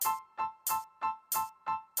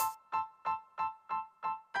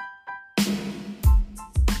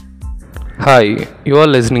Hi, you are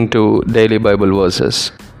listening to Daily Bible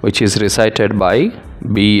Verses, which is recited by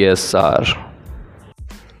BSR.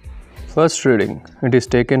 First reading, it is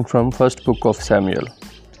taken from First Book of Samuel,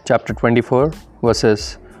 chapter 24,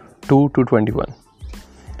 verses 2 to 21.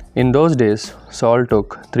 In those days, Saul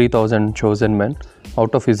took 3,000 chosen men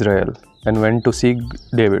out of Israel and went to seek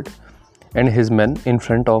David and his men in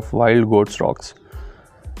front of wild goats' rocks.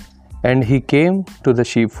 And he came to the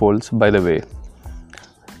sheepfolds by the way,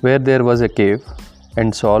 where there was a cave,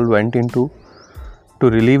 and Saul went into to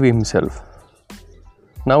relieve himself.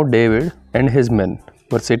 Now David and his men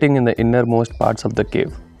were sitting in the innermost parts of the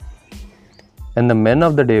cave. And the men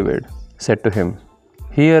of the David said to him,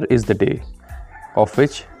 Here is the day of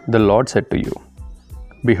which the Lord said to you,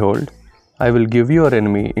 Behold, I will give your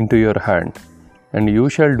enemy into your hand, and you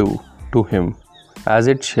shall do to him as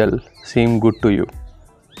it shall seem good to you.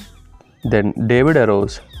 Then David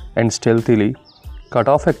arose and stealthily cut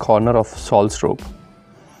off a corner of Saul's robe.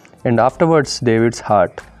 And afterwards David's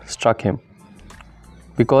heart struck him,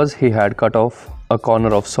 because he had cut off a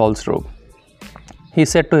corner of Saul's robe. He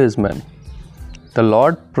said to his men, The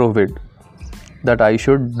Lord forbid that I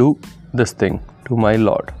should do this thing to my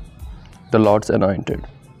Lord, the Lord's anointed,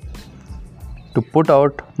 to put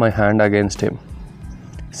out my hand against him,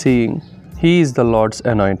 seeing he is the Lord's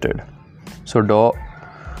anointed.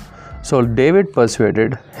 So David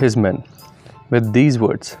persuaded his men with these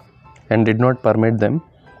words, and did not permit them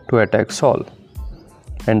to attack Saul.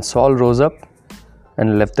 And Saul rose up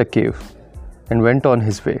and left the cave, and went on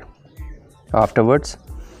his way. Afterwards,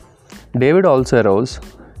 David also arose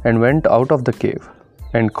and went out of the cave,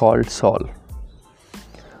 and called Saul,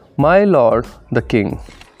 My lord the king.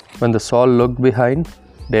 When the Saul looked behind,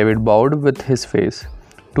 David bowed with his face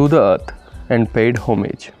to the earth, and paid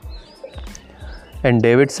homage. And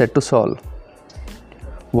David said to Saul,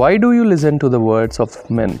 Why do you listen to the words of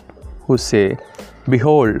men who say,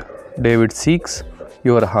 Behold, David seeks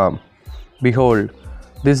your harm. Behold,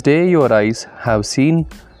 this day your eyes have seen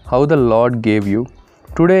how the Lord gave you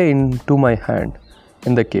today into my hand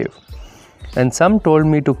in the cave. And some told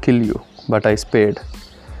me to kill you, but I spared.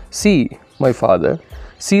 See, my father,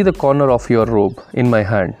 see the corner of your robe in my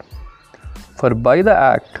hand. For by the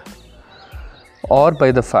act or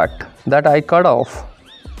by the fact that I cut off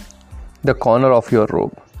the corner of your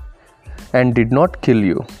robe, and did not kill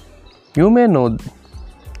you, you may know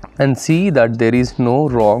and see that there is no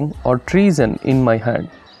wrong or treason in my hand.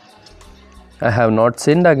 I have not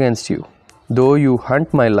sinned against you, though you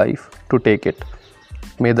hunt my life to take it.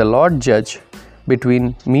 May the Lord judge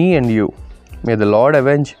between me and you. May the Lord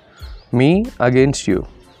avenge me against you,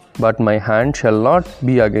 but my hand shall not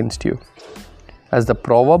be against you. As the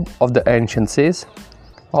proverb of the ancient says,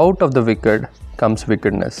 Out of the wicked comes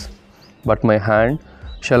wickedness, but my hand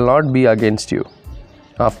shall not be against you.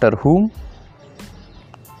 After whom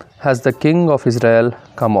has the king of Israel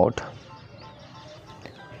come out?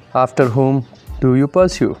 After whom do you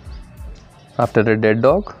pursue? After a dead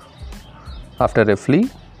dog? After a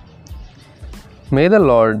flea? May the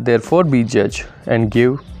Lord therefore be judge, and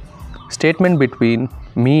give statement between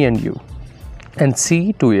me and you, and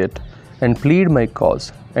see to it, and plead my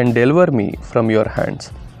cause, and deliver me from your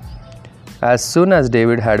hands. As soon as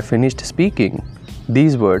David had finished speaking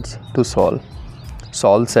these words to Saul,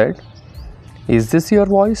 Saul said, Is this your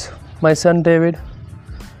voice, my son David?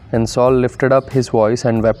 And Saul lifted up his voice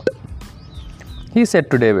and wept. He said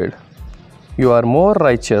to David, You are more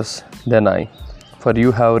righteous than I, for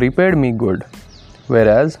you have repaid me good,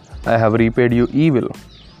 whereas I have repaid you evil.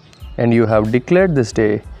 And you have declared this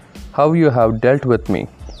day how you have dealt with me,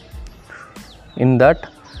 in that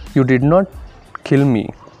you did not kill me.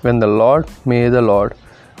 When the Lord, may the Lord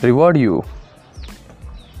reward you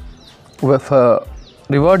with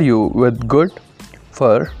good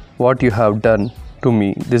for what you have done to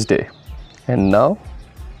me this day. And now,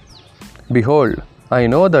 behold, I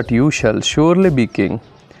know that you shall surely be king,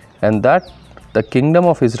 and that the kingdom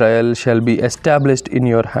of Israel shall be established in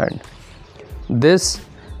your hand. This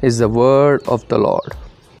is the word of the Lord.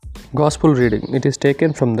 Gospel reading, it is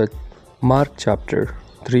taken from the Mark chapter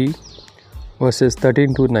 3, verses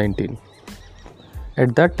 13 to 19.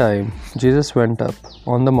 At that time, Jesus went up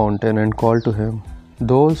on the mountain and called to him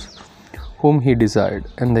those whom he desired,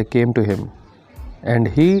 and they came to him. And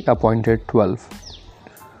he appointed 12,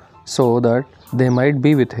 so that they might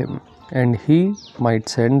be with him, and he might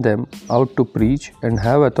send them out to preach and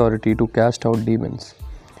have authority to cast out demons.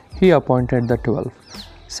 He appointed the 12,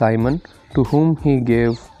 Simon, to whom he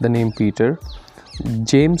gave the name Peter,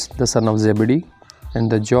 James the son of Zebedee,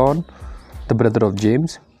 and the John, the brother of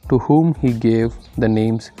James, to whom he gave the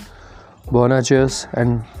names Boanerges,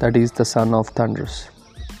 and that is the son of thunders,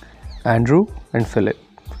 Andrew and Philip,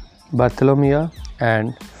 Bartholomew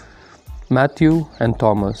and Matthew and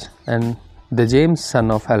Thomas, and the James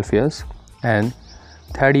son of Alphaeus, and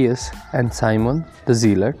Thaddeus and Simon the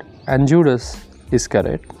Zealot, and Judas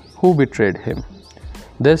Iscariot, who betrayed him.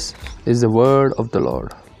 This is the word of the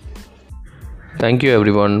Lord. Thank you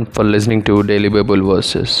everyone for listening to Daily Bible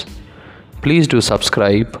Verses. Please do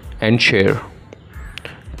subscribe and share.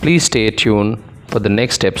 Please stay tuned for the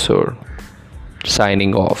next episode.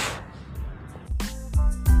 Signing off.